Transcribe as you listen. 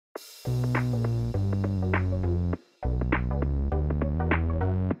Hello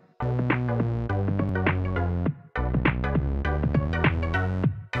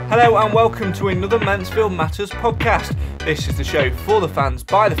and welcome to another Mansfield Matters podcast. This is the show for the fans,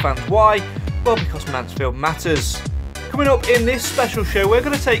 by the fans. Why? Well, because Mansfield matters. Coming up in this special show, we're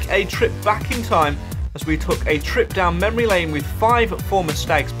going to take a trip back in time as we took a trip down memory lane with 5 former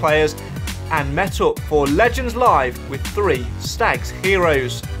Stags players and met up for Legends Live with 3 Stags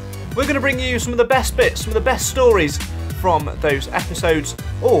heroes. We're going to bring you some of the best bits, some of the best stories from those episodes,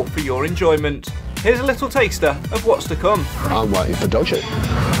 all for your enjoyment. Here's a little taster of what's to come. I'm waiting for Dodgy,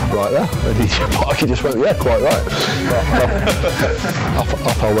 right there. And Barker just went, yeah, quite right.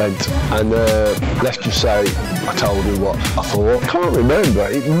 Off I went, and let's just say I told him what I thought. I can't remember.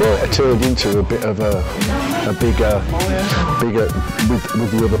 It might have turned into a bit of a bigger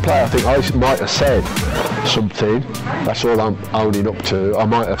with the other player. I think I might have said something. That's all I'm owning up to. I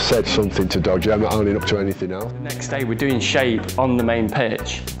might have said something to Dodgy. I'm not owning up to anything else. The next day we're doing shape on the main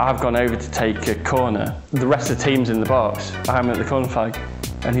pitch. I've gone over to take a corner. The rest of the team's in the box. I'm at the corner flag,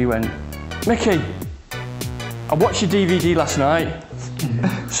 and he went, "Mickey, I watched your DVD last night.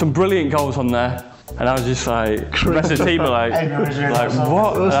 Some brilliant goals on there." And I was just like, the rest of the team were like what? And I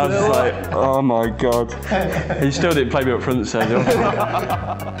was just like, oh my God. He still didn't play me up front, so.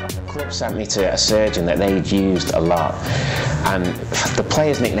 The club sent me to a surgeon that they'd used a lot, and the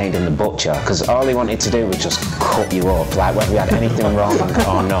players nicknamed him the Butcher because all he wanted to do was just cut you up, like whether you had anything wrong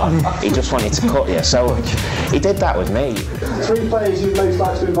or not. He just wanted to cut you, so he did that with me. 3 players you'd most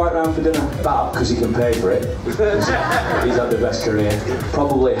like to invite round for dinner? That, because he can pay for it. He's had the best career.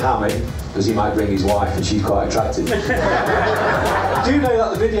 Probably Hammy, because he might bring his wife and she's quite attractive. I do know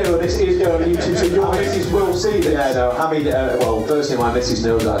that the video of this is going on YouTube, so your missus will see this. Yeah, no, Hammy, well, firstly, my missus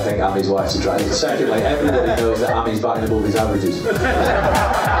knows that I think Hammy's wife's attractive. Secondly, everybody knows that Hammy's batting above his averages.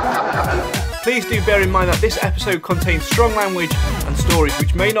 Please do bear in mind that this episode contains strong language and stories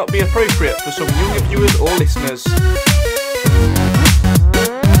which may not be appropriate for some younger viewers or listeners.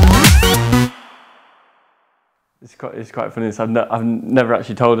 It's quite funny. So I've never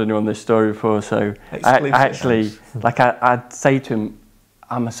actually told anyone this story before. So I actually, like, I'd say to him,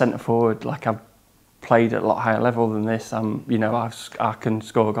 I'm a centre forward. Like, I've played at a lot higher level than this. You know, I can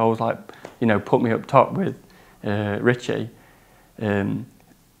score goals. Like, you know, put me up top with Richie, and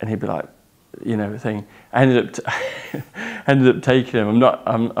he'd be like, you know, thing. I ended up taking him. I'm not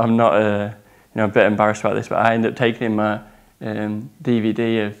you know, a bit embarrassed about this, but I ended up taking him my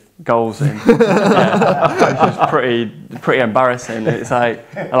DVD of goals in. Yeah, which was pretty embarrassing. It's like,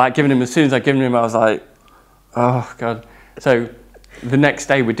 I like giving him, as soon as I given him, I was like, oh God. So the next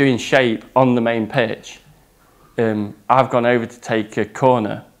day we're doing shape on the main pitch. I've gone over to take a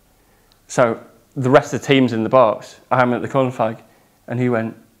corner. So the rest of the team's in the box. I'm at the corner flag, and he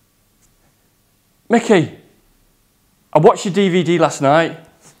went, "Mickey, I watched your DVD last night.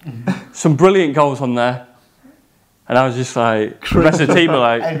 Some brilliant goals on there." And I was just like, the rest of the team were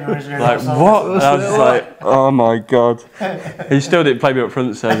like what? And I was just like, oh my God. He still didn't play me up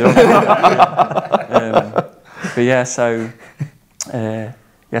front, so. But yeah, so I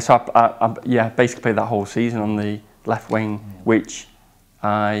basically played that whole season on the left wing, which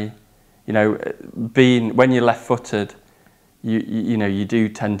you know, when you're left-footed, you know, you do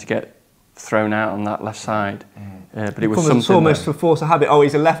tend to get thrown out on that left side. But it was something. It's almost a force of habit. Oh,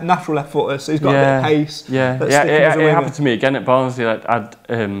 he's a natural left footer, so he's got a bit of pace. Yeah, it happened to me again at Barnsley. Like,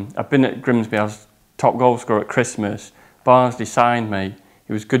 I've been at Grimsby. I was top goal scorer at Christmas. Barnsley signed me.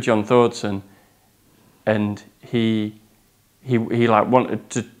 He was good, John Thordson, and he like wanted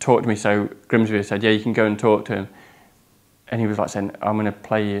to talk to me. So Grimsby said, "Yeah, you can go and talk to him." And he was like saying, "I'm going to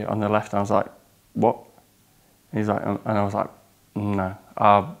play you on the left." And I was like, "What?" And he's like, and I was like, "No."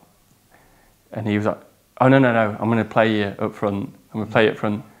 And he was like, "Oh, no, I'm going to play you up front. I'm going to play you up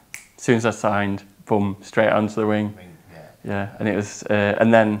front." As soon as I signed, boom, straight onto the wing. Yeah, and it was,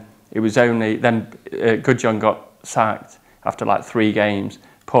 and then it was only, then Good John got sacked after like 3 games.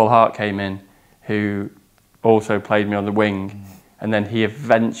 Paul Hart came in, who also played me on the wing, and then he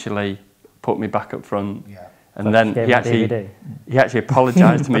eventually put me back up front. Yeah. And then he actually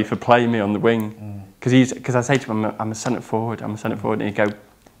apologised to me for playing me on the wing, because I say to him, I'm a centre forward, and he'd go,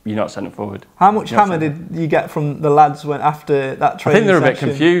 "You're not centre forward." How much hammer did you get from the lads when after that training? I think they're a bit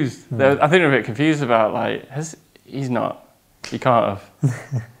confused. I think they're a bit confused about, like, he's not, he can't have.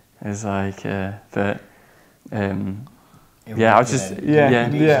 It's like, but yeah, I was just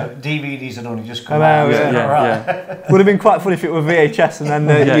DVDs had only just come out. Would have been quite funny if it were VHS and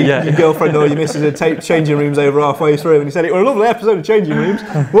then your girlfriend or your missus had taped changing rooms over halfway through, and he said it was a lovely episode of Changing Rooms.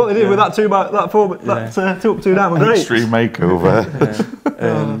 What they did with that 2 up 2 down was great. Extreme makeover.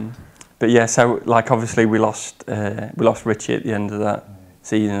 yeah, so like obviously we lost Richie at the end of that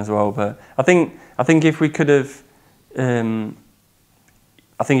season as well. But I think if we could have,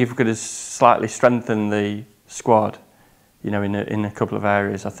 slightly strengthened the squad, you know, in a couple of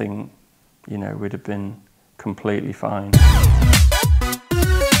areas, I think, you know, we'd have been completely fine.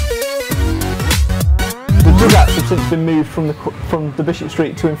 The dugouts have since been moved from the Bishop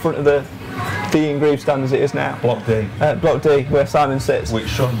Street to in front of the Ian Greaves stand as it is now. Block D. Block D, where Simon sits. Which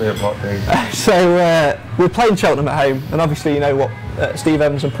shouldn't be a Block D. So we're playing Cheltenham at home, and obviously you know what Steve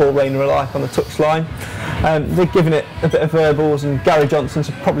Evans and Paul Raynor are like on the touchline. They're giving it a bit of verbals, and Gary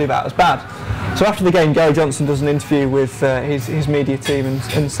Johnson's probably about as bad. So after the game, Gary Johnson does an interview with his media team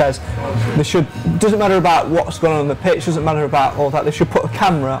and says doesn't matter about what's going on the pitch, doesn't matter about all that, they should put a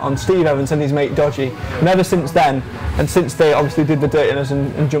camera on Steve Evans and his mate Dodgy. And ever since then, and since they obviously did the dirtiness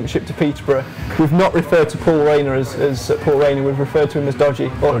and jumped ship to Peterborough, we've not referred to Paul Raynor as Paul Raynor, we've referred to him as Dodgy,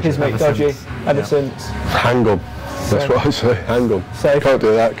 or his mate Dodgy, ever since. Hang on. That's what I say, hang on. So can't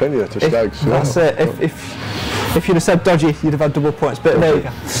do that, can you, to Stags? That's it. If you'd have said Dodgy, you'd have had double points, but there you go.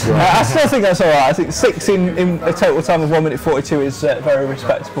 I still think that's alright. I think 6 in a total time of 1 minute 42 is very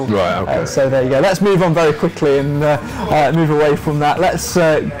respectable. Right, okay. So there you go. Let's move on very quickly and move away from that. Let's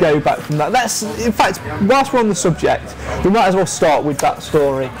go back from that. In fact, whilst we're on the subject, we might as well start with that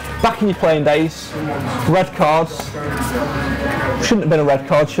story. Back in your playing days, red cards. Shouldn't have been a red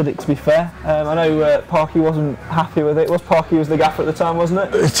card, should it, to be fair? I know Parky wasn't happy with it. Parky was the gaffer at the time, wasn't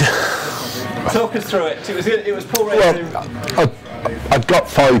it? Talk us through it. It was Paul Raynor. Well, I'd got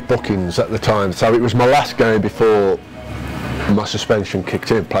 5 bookings at the time, so it was my last game before my suspension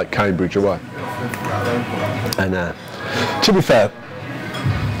kicked in. Played Cambridge away, and to be fair,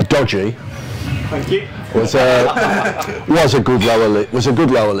 Dodgy was a good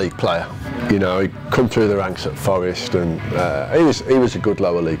lower league player. You know, he'd come through the ranks at Forest, and he was a good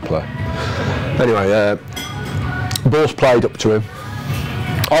lower league player. Anyway, ball's played up to him.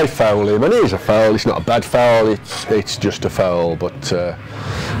 I foul him, and it is a foul. It's not a bad foul. It's just a foul. But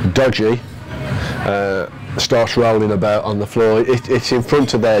Dodgy starts rolling about on the floor. It's in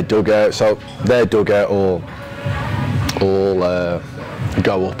front of their dugout, so their dugout all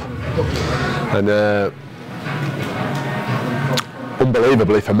go up, and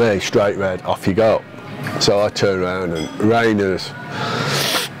unbelievably for me, straight red, off you go. So I turn around, and Raynor's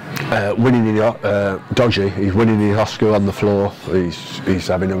winning in Dodgy. He's winning in Oscar on the floor. He's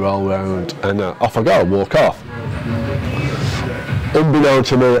having a roll round, and off I go, walk off. Unbeknown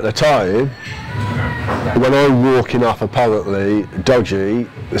to me at the time, when I'm walking off, apparently Dodgy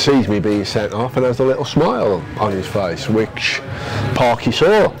sees me being sent off and has a little smile on his face, which Parky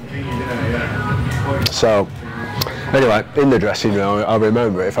saw. So anyway, in the dressing room, I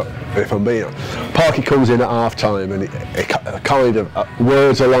remember, if I'm being honest, Parky comes in at half time, and it kind of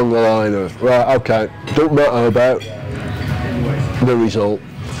words along the line of, right, okay, don't matter about the result,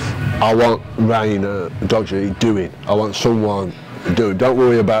 I want Raynor, Dodgy doing. I want someone doing. Don't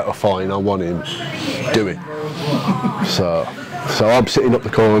worry about a fine, I want him doing. So I'm sitting up the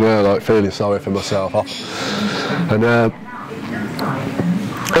corner, like feeling sorry for myself, and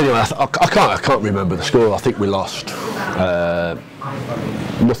anyway, I can't remember the score. I think we lost.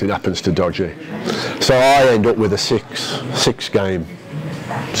 Nothing happens to Dodgy, so I end up with a six game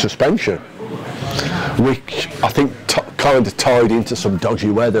suspension, which I think kind of tied into some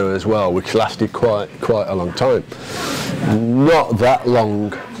dodgy weather as well, which lasted quite a long time. Not that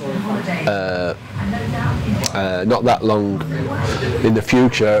long. Not that long in the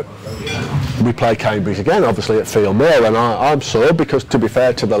future, we play Cambridge again, obviously at Field Mill, and I'm sore because, to be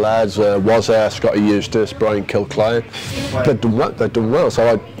fair to the lads, Scotty Eustace, Brian Kilclane, they've done well. So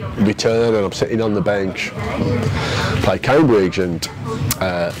I return and I'm sitting on the bench, play Cambridge, and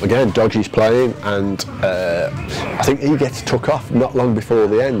again Dodgy's playing, and I think he gets took off not long before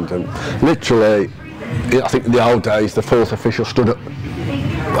the end, and literally, I think in the old days the fourth official stood up,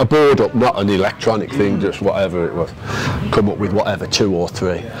 a board up, not an electronic thing, just whatever it was, come up with whatever, 2 or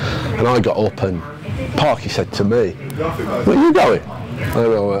 3, and I got up, and Parky said to me, "Where are you going?" And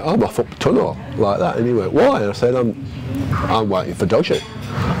I went, "I'm off up the tunnel," like that, and he went, "Why?" And I said, I'm waiting for Dodgy,"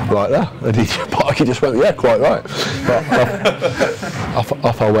 like that, and Parky just went, "Yeah, quite right."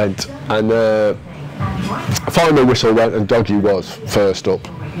 Off I went, and final whistle went, and Dodgy was first up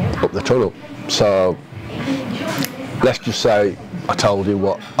the tunnel. So let's just say I told him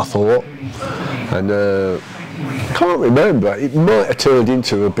what I thought, and I can't remember, it might have turned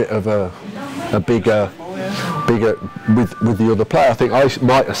into a bit of a bigger with the other player. I think I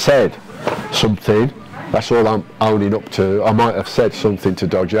might have said something, That's all I'm owning up to. I might have said something to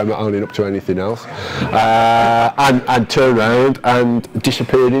Dodgy, I'm not owning up to anything else. And turned around and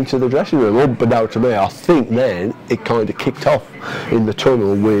disappeared into the dressing room. Unbeknownst to me, I think then it kind of kicked off in the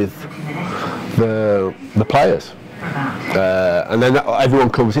tunnel with the players. And then everyone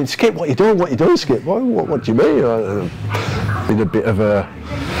comes in, Skip, what you doing? What you doing, Skip? What do you mean? In a bit of a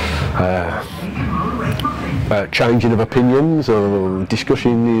changing of opinions or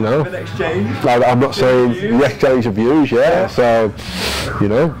discussion, you know. An exchange. I'm not saying the exchange of views, yeah. So, you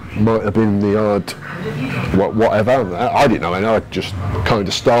know, might have been the odd whatever. I didn't know, and I just kind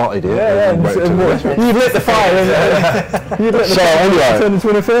of started it. You've lit the fire, you've lit the fire. Anyway, turned into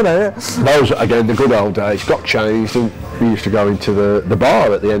an inferno, yeah. Those again, the good old days. Got changed, and we used to go into the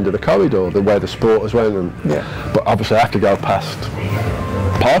bar at the end of the corridor, where the supporters went. And, but obviously, I have to go past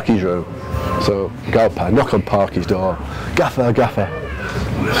Parky's room. So go past, knock on Parky's door. Gaffer.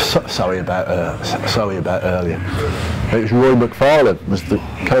 Sorry about earlier. It was Roy McFarlane was the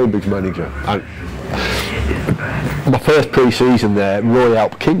Cambridge manager. And my first pre-season there, Roy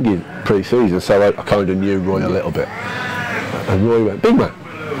helped King in pre-season, so I kind of knew Roy a little bit. And Roy went, "Big man,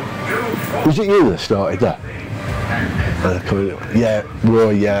 was it you that started that?" And I kind of, "Yeah,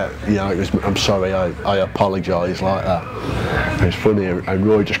 Roy, yeah, you know, it was. I'm sorry, I apologise like that." It was funny, and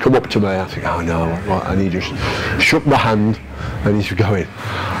Roy just come up to me. I think, "Oh no," and he just shook my hand, and he's going,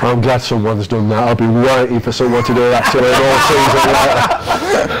 "I'm glad someone's done that. I've been waiting for someone to do that to him all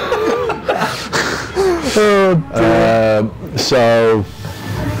season."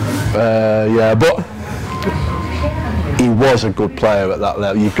 Yeah, but he was a good player at that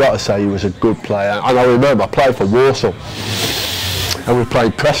level. You've got to say he was a good player. And I remember I played for Walsall, and we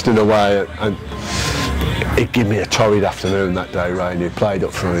played Preston away, and he'd give me a torrid afternoon that day, Raynor. He played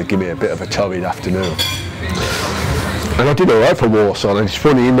up front, he'd give me a bit of a torrid afternoon. And I did all right for Walsall, and it's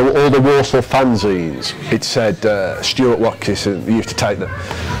funny, in all the Walsall fanzines, it said Stuart Watkiss, and he used to take them.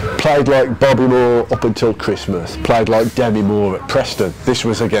 Played like Bobby Moore up until Christmas, played like Demi Moore at Preston. This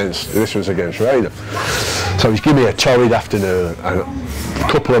was against Raynor. So he's giving me a torrid afternoon, and a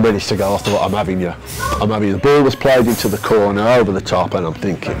couple of minutes to go, I thought, I'm having you. The ball was played into the corner, over the top, and I'm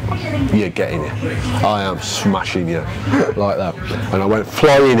thinking, you're getting it. I am smashing you, like that. And I went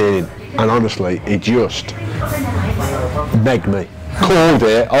flying in, and honestly, he just megged me. Called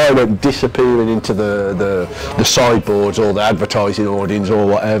it, I went disappearing into the sideboards or the advertising hoardings or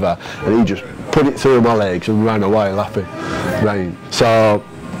whatever, and he just put it through my legs and ran away laughing. So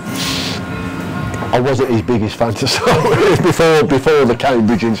I wasn't his biggest fan to start with before the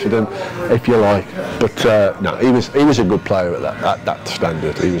Cambridge incident, if you like. But no, he was a good player at that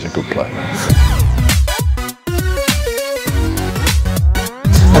standard. He was a good player.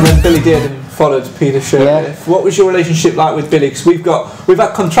 And then Billy Dearden followed Peter Shercliffe. What was your relationship like with Billy? Because we've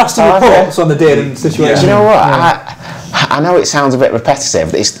had contrasting reports on the Dearden situation. Do you know what? I know it sounds a bit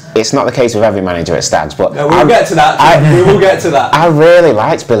repetitive. It's not the case with every manager at Stags, but no, we'll get to that. We will get to that. I really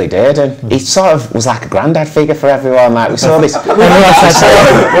liked Billy Dearden. He sort of was like a granddad figure for everyone. Like we saw this.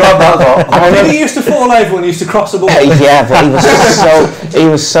 He used to fall over when he used to cross the ball. Yeah, but he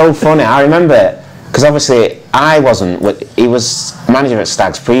was so funny. I remember. Because obviously he was manager at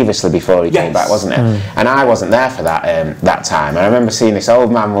Stags previously before he came back, wasn't he? And I wasn't there for that time. I remember seeing this old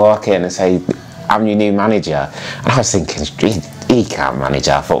man walk in and say, "I'm your new manager." And I was thinking, he can't manage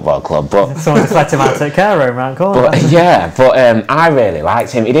our football club. But someone just let him out to take care of him around corner. But I really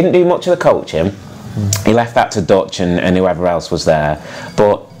liked him. He didn't do much of the coaching. He left that to Dutch and whoever else was there.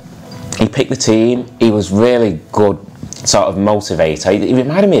 But he picked the team. He was really good sort of motivator. He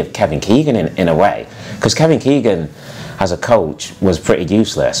reminded me of Kevin Keegan in a way, because Kevin Keegan as a coach was pretty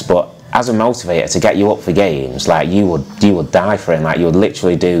useless, but as a motivator to get you up for games, like you would die for him, like you would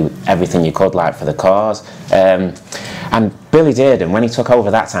literally do everything you could like for the cause. And Billy Dearden, when he took over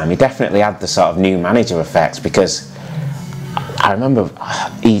that time, he definitely had the sort of new manager effect, because I remember I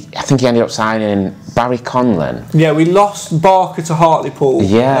think he ended up signing Barry Conlon. Yeah, we lost Barker to Hartlepool.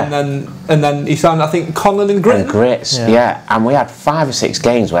 Yeah. And then he signed, I think, Conlon and Gritton. And Grits, yeah. And we had 5 or 6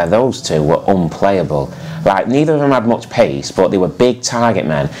 games where those two were unplayable. Like, neither of them had much pace, but they were big target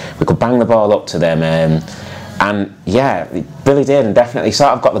men. We could bang the ball up to them. And yeah, Billy Dearden definitely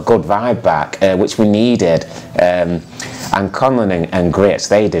sort of got the good vibe back, which we needed. And Conlon and Grits,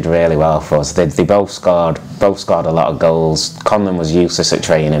 they did really well for us. They both scored a lot of goals. Conlon was useless at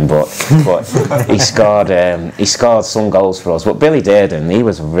training, but he scored some goals for us. But Billy Dearden, he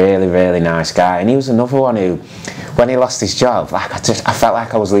was a really, really nice guy, and he was another one who, when he lost his job, like I felt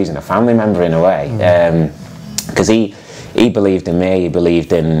like I was losing a family member in a way, because he believed in me. He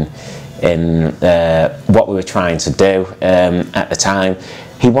believed in what we were trying to do at the time.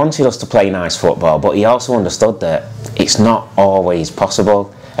 he wanted us to play nice football, but he also understood that it's not always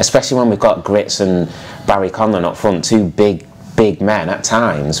possible, especially when we've got Grits and Barry Conlon up front, two big men. At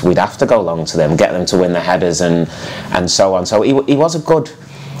times we'd have to go long to them, get them to win the headers and so on. So he was a good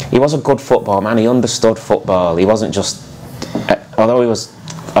football man. He understood football. He wasn't just, although he was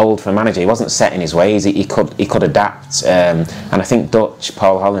old for a manager, he wasn't set in his ways. He could adapt, and I think Dutch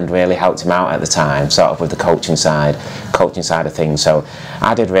Paul Holland really helped him out at the time, sort of with the coaching side of things. So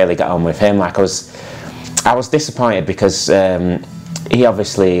I did really get on with him. Like I was disappointed because he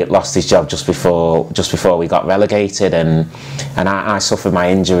obviously lost his job just before we got relegated, and I suffered my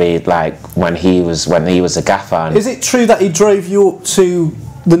injury like when he was a gaffer. Is it true that he drove you up to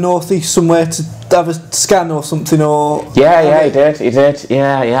the northeast somewhere to have a scan or something? Or he did.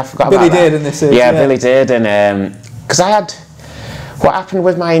 Yeah, I forgot Billy about that. did, and this is Billy did, and because what happened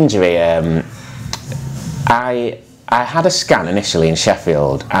with my injury, I had a scan initially in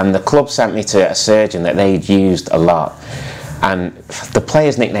Sheffield, and the club sent me to a surgeon that they'd used a lot, and the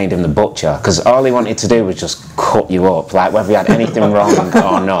players nicknamed him the Butcher because all he wanted to do was just cut you up, like whether you had anything wrong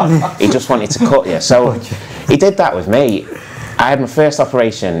or not, he just wanted to cut you. So he did that with me. I had my first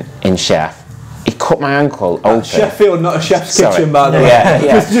operation in Sheff. He cut my ankle open. Sheffield, not a chef's kitchen, by the way.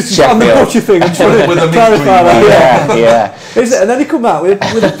 Yeah. just on the butcher thing. I'm trying to clarify that. Yeah. Is it? And then he come out with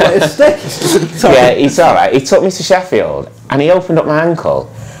a plate of steak. Yeah, he's all right. He took me to Sheffield and he opened up my ankle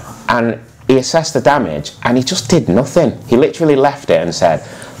and he assessed the damage and he just did nothing. He literally left it and said,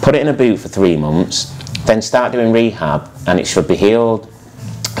 put it in a boot for 3 months, then start doing rehab and it should be healed.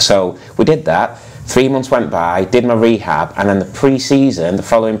 So we did that. 3 months went by, did my rehab, and then the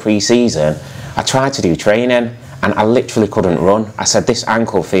following pre-season, I tried to do training and I literally couldn't run. I said, this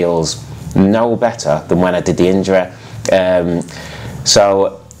ankle feels no better than when I did the injury.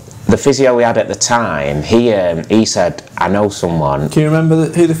 So the physio we had at the time, he said, I know someone. Can you remember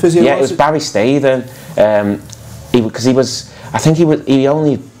who the physio was? Yeah, it was Barry Stathen. He was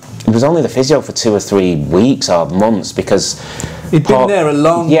only the physio for 2 or 3 weeks or months because he'd been there a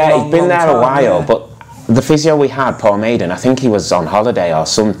long time. Yeah, he'd been there a while, but the physio we had, Paul Maiden, I think he was on holiday or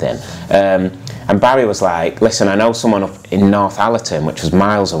something. And Barry was like, listen, I know someone up in North Allerton, which was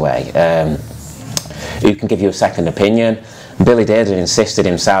miles away, who can give you a second opinion. Billy did and insisted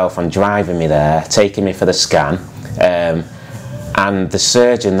himself on driving me there, taking me for the scan. And the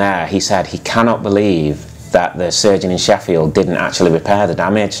surgeon there, he said he cannot believe that the surgeon in Sheffield didn't actually repair the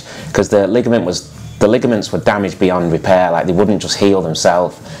damage because the ligaments were damaged beyond repair, like they wouldn't just heal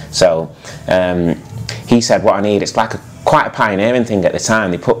themselves. So he said what I need, it's like quite a pioneering thing at the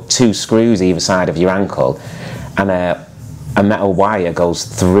time. They put 2 screws either side of your ankle and a metal wire goes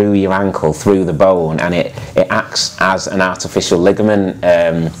through your ankle, through the bone, and it acts as an artificial ligament.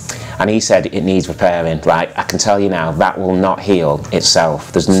 And he said it needs repairing. Like, I can tell you now, that will not heal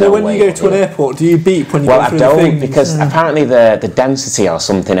itself. There's no way. So when you go to an airport, do you beep when you go through the thing? Well, I don't, because apparently the density or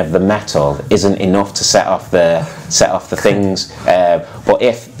something of the metal isn't enough to set off the things. But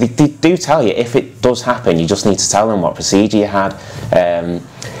if they do tell you, if it does happen, you just need to tell them what procedure you had.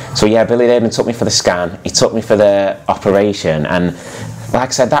 So yeah, Billy Daden took me for the scan. He took me for the operation, and like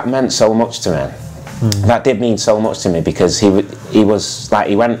I said, that meant so much to me. That did mean so much to me because he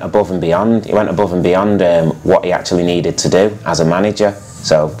went above and beyond. He went above and beyond what he actually needed to do as a manager.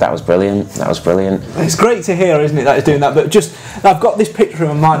 So that was brilliant. It's great to hear, isn't it, that he's doing that? But just, I've got this picture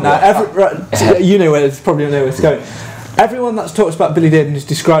in my mind now. You know where it's probably know where it's going. Everyone that's talks about Billy Daden has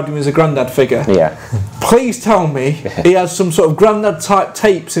described him as a granddad figure. Yeah. Please tell me he has some sort of granddad type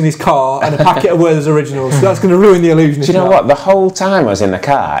tapes in his car and a packet of Werther's Originals. So that's going to ruin the illusion. Do you know what? The whole time I was in the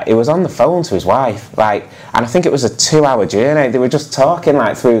car, he was on the phone to his wife, and I think it was a 2-hour journey. They were just talking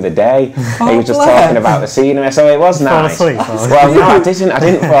through the day. He was just talking about the scenery, so it was nice. Fall asleep? Well, no, I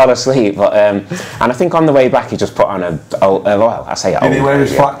didn't fall asleep, but and I think on the way back he just put on Did he wear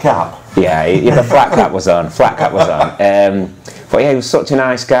his flat cap? Yeah, the flat cap was on. But yeah, he was such a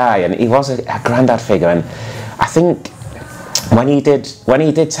nice guy, and he was a granddad figure. And I think when he did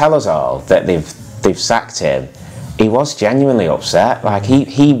tell us all that they've sacked him, he was genuinely upset. Like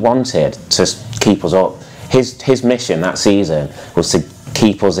he wanted to keep us up. His mission that season was to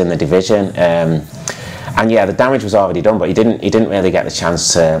keep us in the division. And yeah, the damage was already done, but he didn't really get the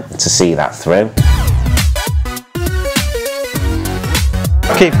chance to see that through.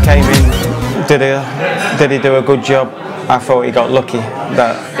 Keith came in, did he do a good job? I thought he got lucky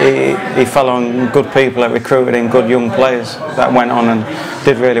that he fell on good people that recruited in good young players that went on and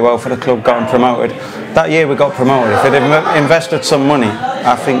did really well for the club, got promoted. That year we got promoted. If they'd invested some money,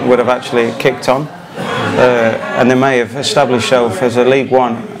 I think would have actually kicked on. And they may have established themselves as a League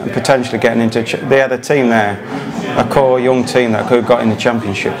One and potentially getting into. They had a team there a core young team that could have got in the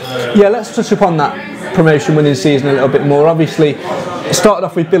Championship. Yeah, let's touch upon that promotion winning season a little bit more. Obviously, it started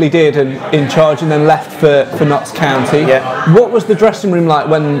off with Billy Dearden in charge and then left for Notts County. Yeah. What was the dressing room like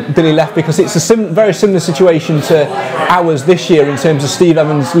when Billy left? Because it's a very similar situation to ours this year in terms of Steve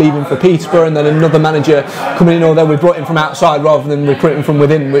Evans leaving for Peterborough and then another manager coming in, although we brought him from outside rather than recruiting from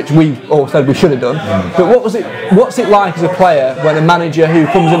within, which we all said we should have done. But what's it like as a player when a manager who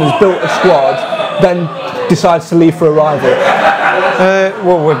comes in and has built a squad then decides to leave for a rival?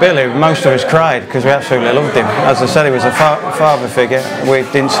 Well, with Billy, most of us cried because we absolutely loved him. As I said, he was a father figure. We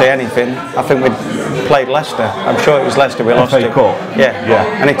didn't see anything. I think we played Leicester. I'm sure it was Leicester we lost it.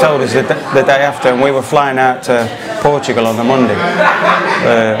 Yeah. And he told us the day after, and we were flying out to Portugal on the Monday.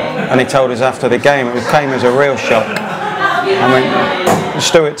 And he told us after the game, it came as a real shock. I mean,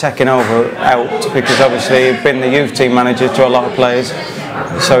 Stuart taking over out because obviously he'd been the youth team manager to a lot of players,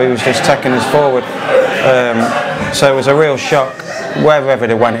 so he was just taking us forward. So it was a real shock. Wherever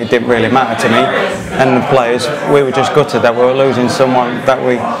they went, it didn't really matter to me and the players. We were just gutted that we were losing someone that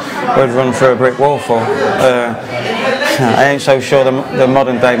we would run through a brick wall for. I ain't so sure the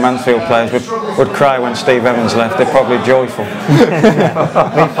modern day Mansfield players would cry when Steve Evans left. They're probably joyful.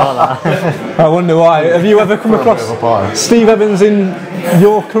 I wonder why. Have you ever come across Steve Evans in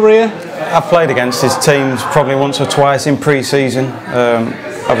your career? I've played against his teams probably once or twice in pre-season.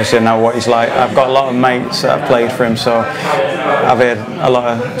 Obviously I know what he's like. I've got a lot of mates that have played for him, so I've heard a lot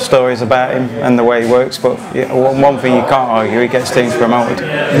of stories about him and the way he works, but one thing you can't argue, he gets teams promoted.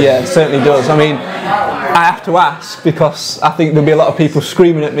 Yeah, it certainly does. I mean, I have to ask because I think there'll be a lot of people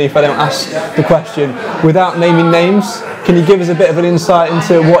screaming at me if I don't ask the question. Without naming names, can you give us a bit of an insight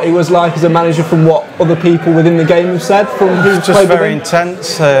into what he was like as a manager from what other people within the game have said? It's just very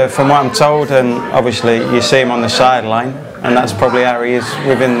intense from what I'm told, and obviously you see him on the sideline, and that's probably how he is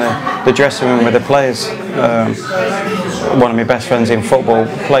within the dressing room with the players. One of my best friends in football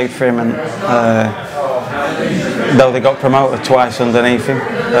played for him, and though they got promoted twice underneath him,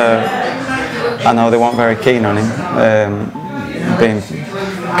 I know they weren't very keen on him. Being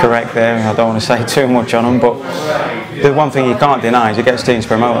correct there, I don't want to say too much on him, but the one thing you can't deny is he gets teams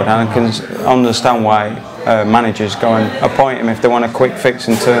promoted, and I can understand why managers go and appoint him if they want a quick fix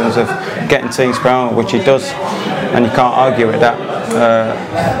in terms of getting teams promoted, which he does, and you can't argue with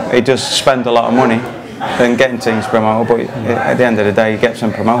that. He does spend a lot of money and getting teams promoted, but at the end of the day he gets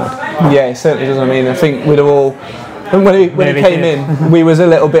them promoted. Yeah, he certainly does. I mean, I think we'd have all, when he came in, we was a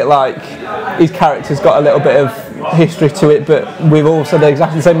little bit like, his character's got a little bit of history to it, but we've all said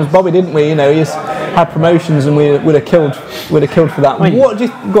exactly the same as Bobby, didn't we? You know, he's had promotions and we'd have killed for that. What do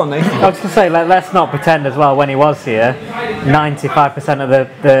you go on, Nate? I was going to say, let's not pretend as well. When he was here, 95% of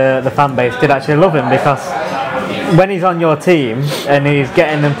the fan base did actually love him, because when he's on your team and he's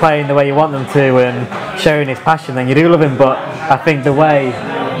getting them playing the way you want them to and showing his passion, then you do love him. But I think the way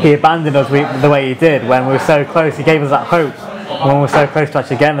he abandoned us the way he did when we were so close, he gave us that hope when we were so close to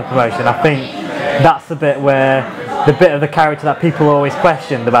actually getting the promotion. I think that's the bit where the bit of the character that people always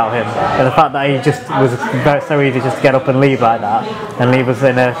questioned about him, and the fact that he just was so easy just to get up and leave like that and leave us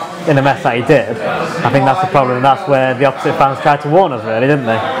in a mess that he did. I think that's the problem, and that's where the opposite fans tried to warn us, really, didn't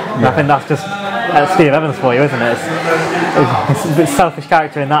they? And I think that's just Steve Evans for you, isn't it? It's a bit selfish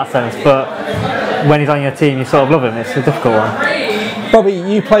character in that sense, but when he's on your team you sort of love him. It's a difficult one. Bobby,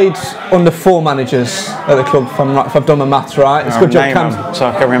 you played under 4 managers at the club, if I've done my maths right. It's a good job, so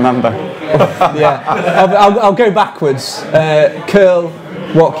I can remember. Yeah, I'll go backwards. Curle,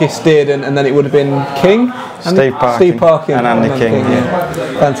 Watkiss, Dearden, and then it would have been King? Steve Parkin. And Andy King,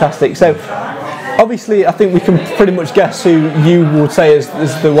 yeah. Fantastic. So, obviously, I think we can pretty much guess who you would say is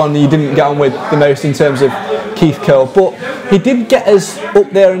the one that you didn't get on with the most in terms of Keith Curle, but he did get us up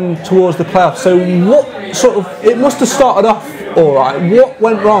there and towards the playoffs. So what sort of, it must have started off all right. What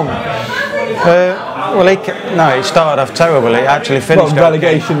went wrong? It started off terrible. It actually finished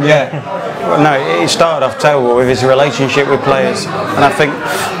relegation, okay. Yeah. No, it started off terrible with his relationship with players, and I think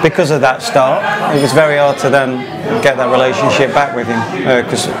because of that start, it was very hard to then get that relationship back with him,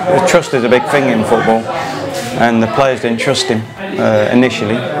 because trust is a big thing in football, and the players didn't trust him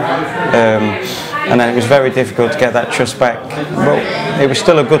initially. And then it was very difficult to get that trust back. But it was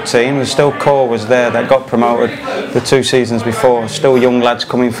still a good team. The still core was there that got promoted the 2 seasons before. Still young lads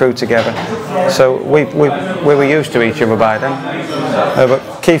coming through together. So we were used to each other by then.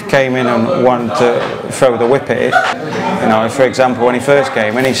 But Keith came in and wanted to throw the whip at it. You know, for example, when he first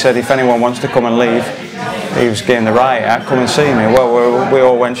came in, he said if anyone wants to come and leave, he was getting the riot out, come and see me. Well, we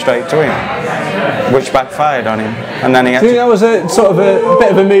all went straight to him, which backfired on him. And then he had Do you think that was a sort of a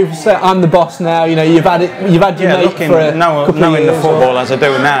bit of a move to say, I'm the boss now, you know, you've had your mate for a couple of years, the football as I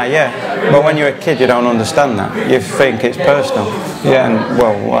do now, yeah. But when you're a kid, you don't understand that. You think it's personal. Yeah. And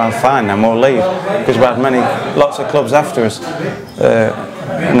well, fine, then we'll leave, because we had lots of clubs after us.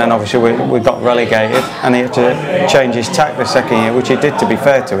 And then obviously we got relegated, and he had to change his tack the second year, which he did, to be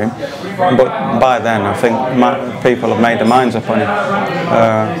fair to him. But by then, I think people have made their minds up on him.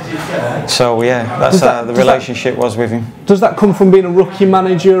 So yeah, that's how the relationship was with him. Does that come from being a rookie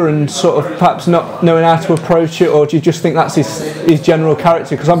manager and sort of perhaps not knowing how to approach it, or do you just think that's his general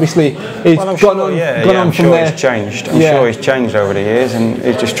character? Because obviously he's gone on I'm from sure there. He's changed. I'm sure he's changed over the years, and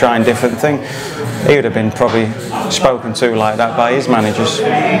he's just trying different things. He would have been probably spoken to like that by his managers.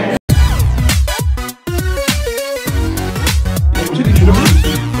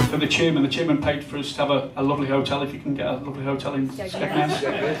 For the chairman paid for us to have a lovely hotel, if you can get a lovely hotel in Skegness.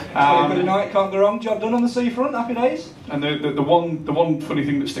 Good night, can't go wrong. Job done on the seafront, happy days. And the one funny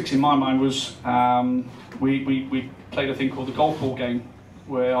thing that sticks in my mind was we played a thing called the golf ball game,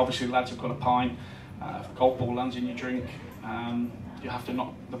 where obviously the lads have got a pint. If a golf ball lands in your drink, you have to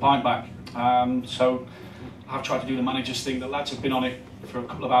knock the pint back. So I've tried to do the manager's thing. The lads have been on it for a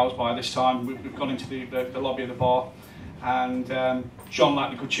couple of hours by this time. We've gone into the lobby of the bar, and John,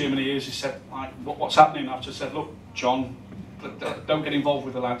 like the good chairman he is, he said, like, what's happening? I've just said, look, John, don't get involved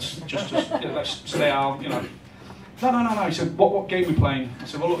with the lads. Just let's stay out, you know. No. He said, what game are we playing? I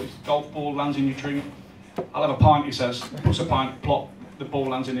said, well, look, golf ball lands in your drink. I'll have a pint, he says. Puts a pint, plop, the ball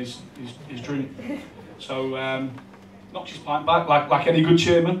lands in his drink. So knocks his pint back like any good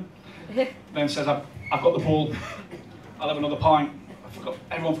chairman. Then says, I've got the ball, I'll have another pint.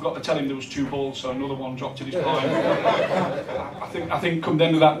 Everyone forgot to tell him there was 2 balls, so another one dropped in his pint. I think come the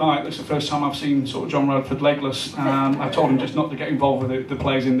end of that night, that's the first time I've seen sort of John Radford legless. I told him just not to get involved with the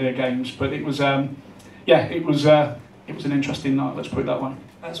players in their games, but it was it was an interesting night, let's put it that way.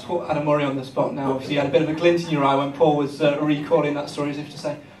 Let's put Adam Murray on the spot now. Obviously, you had a bit of a glint in your eye when Paul was recalling that story, as if to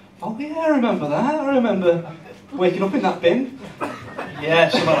say, oh yeah, I remember that. I remember waking up in that bin. Yeah,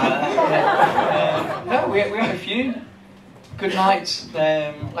 something like that. Yeah. No, we had a few good nights.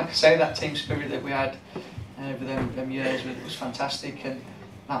 Like I say, that team spirit that we had over them years was fantastic, and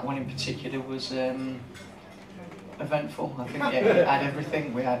that one in particular was eventful. I think it had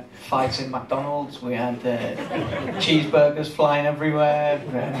everything. We had fights in McDonald's, we had cheeseburgers flying everywhere.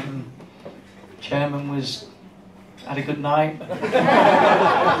 Chairman had a good night.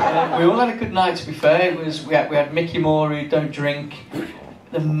 We all had a good night, to be fair. We had Mickey Moore, who don't drink,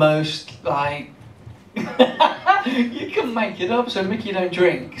 the most, like, you couldn't make it up. So Mickey don't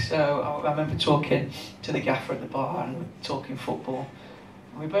drink. So I remember talking to the gaffer at the bar and talking football.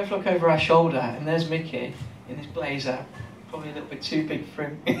 And we both look over our shoulder, and there's Mickey in his blazer, probably a little bit too big for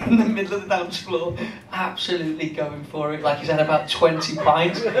him, in the middle of the dance floor, absolutely going for it, like he's had about 20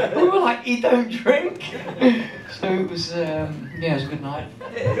 pints. We were like, he don't drink. So it was, it was a good night.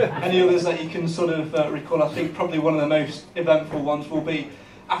 Any others that you can sort of recall? I think probably one of the most eventful ones will be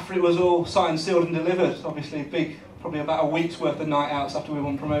after it was all signed, sealed and delivered. Obviously probably about a week's worth of night outs after we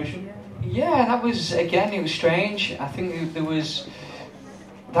won promotion. Yeah, that was, again, it was strange. I think there was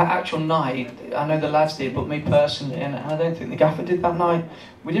that actual night, I know the lads did, but me personally, and I don't think the gaffer did that night,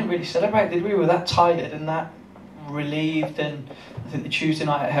 we didn't really celebrate, did we? We were that tired and that relieved, and I think the Tuesday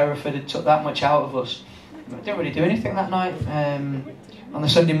night at Hereford had took that much out of us. We didn't really do anything that night. On the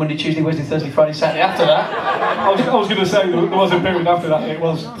Sunday, Monday, Tuesday, Wednesday, Thursday, Friday, Saturday after that. I was going to say, there was a period after that, it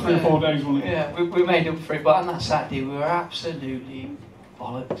was 3 or 4 days, wasn't it? Yeah, we made up for it, but on that Saturday we were absolutely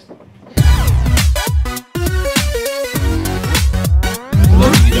bollocks. For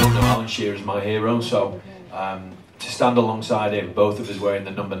those of you who don't know, Alan Shearer's my hero, so to stand alongside him, both of us wearing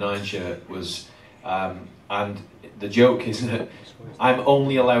the number 9 shirt was, and the joke is that I'm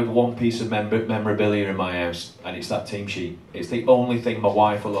only allowed one piece of memorabilia in my house, and it's that team sheet. It's the only thing my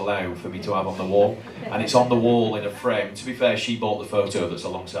wife will allow for me to have on the wall, and it's on the wall in a frame. To be fair, she bought the photo that's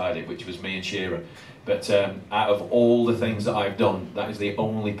alongside it, which was me and Shearer. But out of all the things that I've done, that is the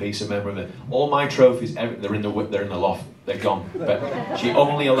only piece of memorabilia. All my trophies, they're in the loft, they're gone. But she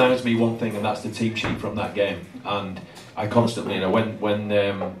only allows me one thing, and that's the team sheet from that game. And I constantly,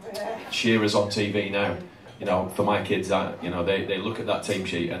 when Shearer's on TV now, for my kids, they look at that team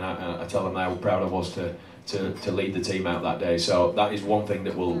sheet, and I tell them how proud I was to lead the team out that day. So that is one thing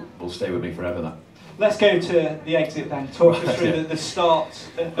that will stay with me forever. That. Let's go to the exit then. Talk us through the start.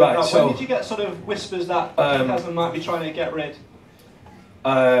 When did you get sort of whispers that Tasman might be trying to get rid?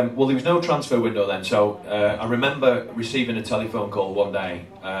 Well, there was no transfer window then, so I remember receiving a telephone call one day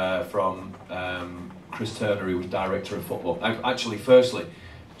from Chris Turner, who was director of football. Actually, firstly,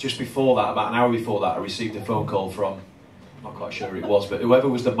 just before that, about an hour before that, I received a phone call from, I'm not quite sure who it was, but whoever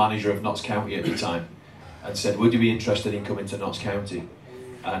was the manager of Notts County at the time, and said, would you be interested in coming to Notts County?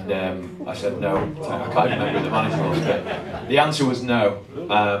 And I said no. I can't remember who the manager was, but the answer was no.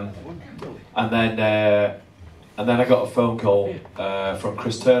 And then I got a phone call from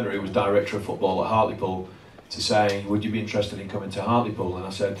Chris Turner, who was director of football at Hartlepool, to say, would you be interested in coming to Hartlepool? And I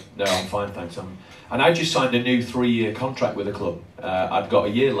said, no, I'm fine, thanks. And I just signed a new 3-year contract with the club. I'd got a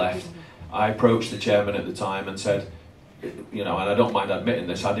year left. I approached the chairman at the time and said, you know, and I don't mind admitting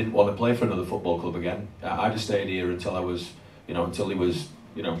this, I didn't want to play for another football club again. I'd have stayed here until I was, you know, until he was,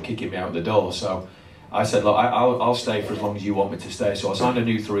 you know, kicking me out the door. So I said, look, I'll stay for as long as you want me to stay. So I signed a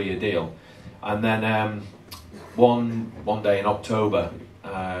new 3-year deal. And then one day in October,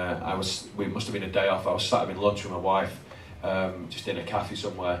 we must have been a day off. I was sat having lunch with my wife, just in a cafe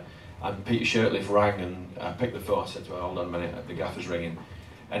somewhere, and Peter Shirtliff rang, and I picked the phone. I said to her, hold on a minute, the gaffer's ringing.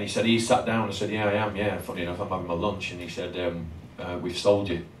 And he said, he sat down. I said, yeah, I am, yeah. Funny enough, I'm having my lunch. And he said, we've sold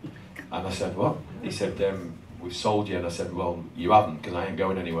you. And I said, what? He said, we've sold you. And I said, well, you haven't, because I ain't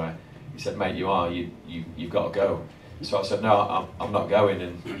going anywhere. He said, mate, you are. You've got to go. So I said, no, I'm not going.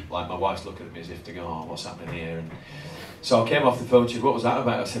 And like my wife's looking at me as if to go, oh, what's happening here? And so I came off the phone. She said, what was that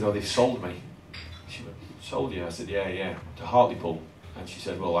about? I said, oh, they've sold me. She went, sold you? I said, yeah, to Hartlepool. And she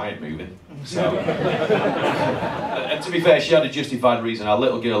said, well, I ain't moving. So, and to be fair, she had a justified reason. Our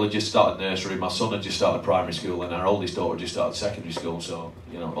little girl had just started nursery, my son had just started primary school, and our oldest daughter just started secondary school, so,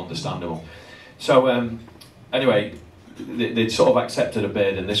 you know, understandable. So, anyway, they'd sort of accepted a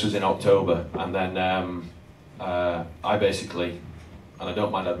bid, and this was in October, and then I basically, and I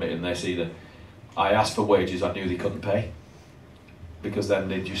don't mind admitting this either, I asked for wages I knew they couldn't pay, because then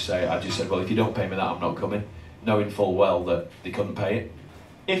they'd just say, I just said, well, if you don't pay me that, I'm not coming, knowing full well that they couldn't pay it.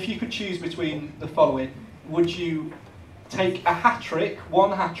 If you could choose between the following, would you take a hat-trick,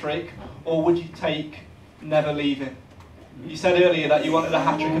 one hat-trick, or would you take never leaving? You said earlier that you wanted a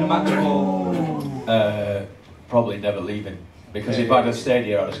hat-trick and a match ball. Probably never leaving, because if I'd have stayed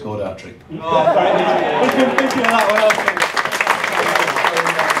here, I'd have scored a hat-trick. Oh, very easy. We can think of that one.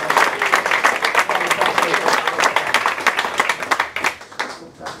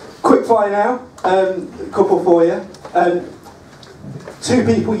 Quick fire now, a couple for you. 2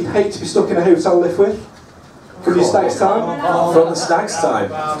 people you'd hate to be stuck in a hotel lift with from your Stags time. From the Stags time?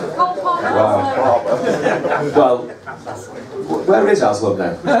 Wow. Well, where is Hassell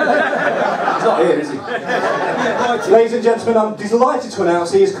now? He's not here, is he? Ladies and gentlemen, I'm delighted to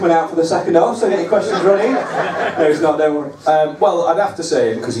announce he is coming out for the second half, so get your questions ready. No, he's not, don't worry. Well, I'd have to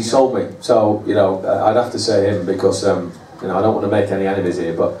say him because he sold me. So, you know, I'd have to say him because, you know, I don't want to make any enemies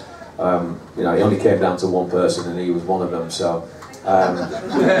here, but, you know, he only came down to one person and he was one of them, so...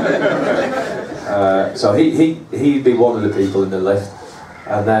 so he'd be one of the people in the lift,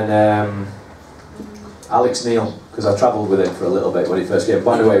 and then Alex Neil, because I travelled with him for a little bit when he first came.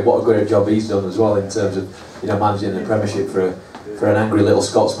 By the way, what a great job he's done as well in terms of, you know, managing the Premiership for an angry little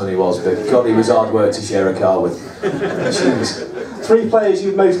Scotsman he was. But God, he was hard work to share a car with. 3 players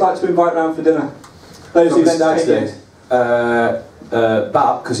you'd most like to invite round for dinner. Those who stayed.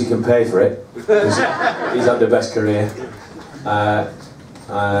 Bap, because he can pay for it. He's had the best career.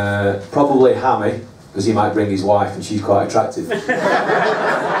 Probably Hammy, because he might bring his wife and she's quite attractive.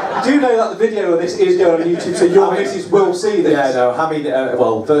 Do you know that the video of this is going on YouTube, so your missus will see this? Yeah, no, Hammy,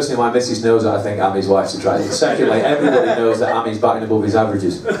 well, firstly my missus knows that I think Hammy's wife's attractive. Secondly, everybody knows that Hammy's batting above his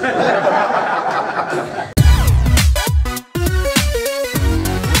averages. I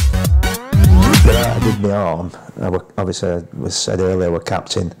did my arm. Obviously, I was said earlier, we're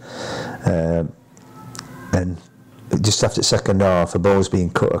captain, and just after the second half, the ball's being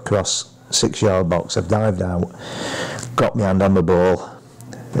cut across 6-yard box. I've dived out, got my hand on the ball.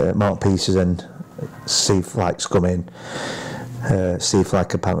 Mark Peters and Steve Flack's come in. Steve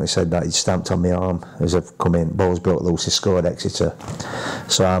Flack apparently said that he'd stamped on my arm as I've come in. Ball's broke loose, he scored Exeter.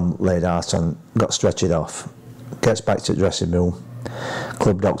 So I'm laid out and got stretchered off. Gets back to the dressing room.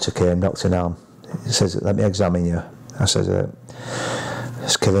 Club doctor came, Dr. Nam. He says, let me examine you. I says,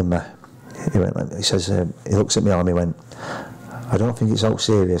 it's killing me. He says, he looks at my arm, he went, I don't think it's all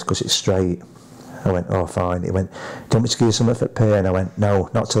serious because it's straight. I went, oh fine. He went, do you want me to give you something for pain? I went, no,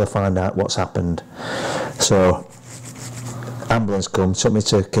 not till I find out what's happened. So, ambulance come, took me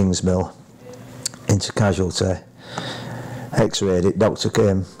to Kingsmill, into casualty, x-rayed it, doctor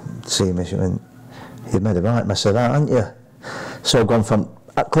came to see me, she went, you've made a right mess of that, haven't you? So I've gone from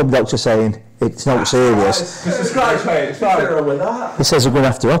a club doctor saying, it's not serious. It's a scratch, mate, it's fine. He says, we're going to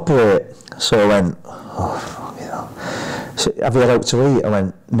have to operate. So I went, oh, you know. So, have you had out to eat? I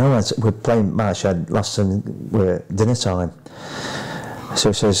went, no, we're playing match. Last time we're at dinner time. So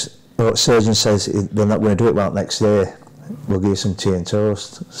he says, well, the surgeon says they're not going to do it well next day. We'll give you some tea and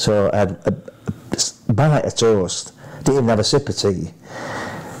toast. So I had a bite of toast, didn't even have a sip of tea.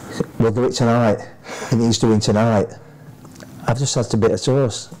 we'll do it tonight. It needs doing tonight. I've just had a bit of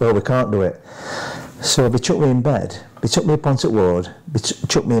toast. Well, we can't do it. So they took me in bed. They took me up onto the ward. They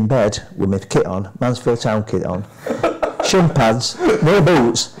took me in bed with my kit on, Mansfield Town kit on, shin pads, no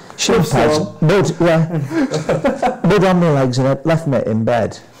boots, shin pads, mud, mud on my legs, and I left me in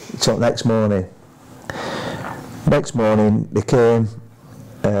bed until next morning. Next morning, they came,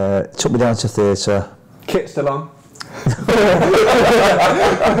 took me down to theatre. Kit still on.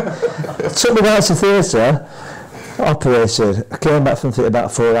 Took me down to theatre, operated. I came back from theatre,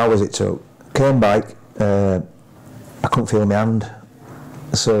 about 4 hours it took. Came back, I couldn't feel my hand.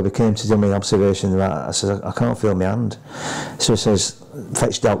 So they came to do my observation. I said, I can't feel my hand. So he says,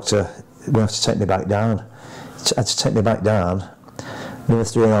 fetch doctor, we have to take me back down. I had to take me back down, another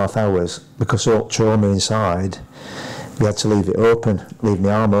 3.5 hours, because of trauma inside. We had to leave it open, leave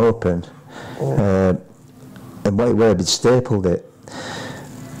my arm open. And what it were, they'd stapled it.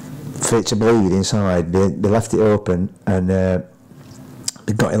 For it to bleed inside, they left it open, and they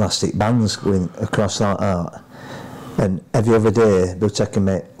got elastic bands going across like that. And every other day, they were taking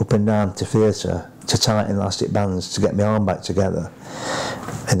me up and down to theatre to tighten elastic bands to get my arm back together.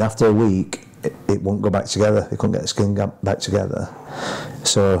 And after a week, it wouldn't go back together. They couldn't get the skin back together.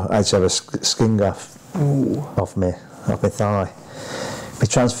 So I had to have a skin graft off my thigh. They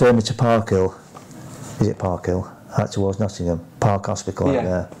transferred me to Parkhill. Is it Parkhill? Out towards Nottingham. Park Hospital out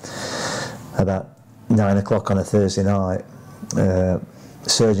there. About 9 o'clock on a Thursday night. The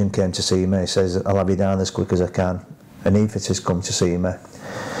surgeon came to see me. He says, I'll have you down as quick as I can. An anaesthetist come to see me.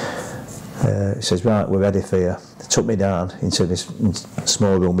 He says, right, we're ready for you. They took me down into this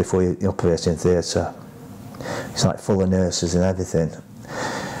small room before you operating theatre. It's like full of nurses and everything.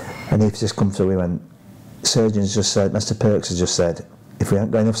 And anaesthetist come through, he went, surgeon's just said, Mr. Perks has just said, if we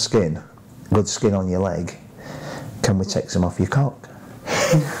haven't got enough skin, good skin on your leg, can we take some off your cock?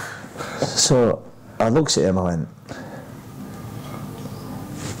 So I looked at him, and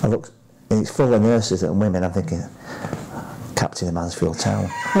and it's full of nurses and women. I'm thinking, Captain of Mansfield Town.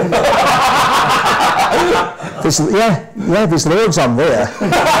 There's loads on there.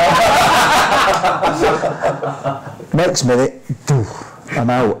 Next minute,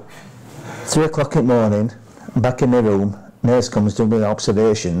 I'm out. 3 o'clock in the morning, I'm back in my room. Nurse comes doing my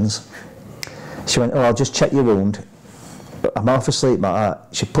observations. She went, oh, I'll just check your wound. I'm half asleep like that.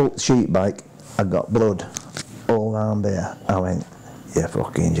 She pulled the sheet back. I got blood all around there. I went, you're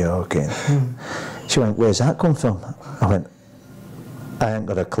fucking joking. She went, where's that come from? I went, I ain't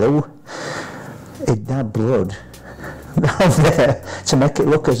got a clue. It had blood down there to make it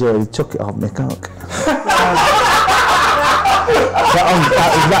look as though he took it off my cock.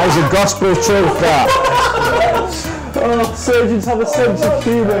 that is a gospel truth, that. Oh, surgeons have a sense of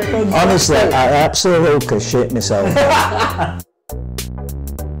humour. Honestly, I absolutely shit myself.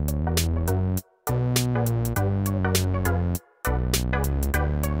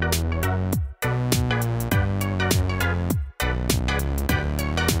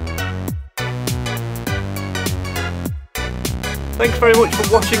 Thanks very much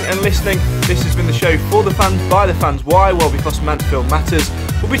for watching and listening. This has been the show for the fans, by the fans. Why? Well, because Mansfield Matters.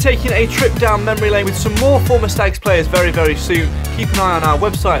 We'll be taking a trip down memory lane with some more former Stags players very, very soon. Keep an eye on our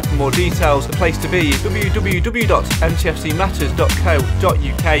website for more details. The place to be is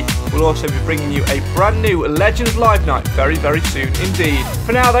www.mtfcmatters.co.uk. We'll also be bringing you a brand new Legends Live night very, very soon indeed.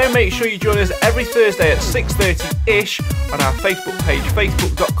 For now though, make sure you join us every Thursday at 6:30ish on our Facebook page,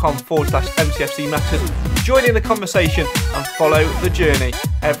 facebook.com/MTFC Matters. Join in the conversation and follow the journey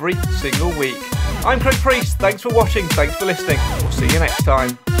every single week. I'm Craig Priest, thanks for watching, thanks for listening, we'll see you next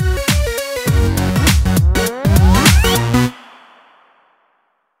time.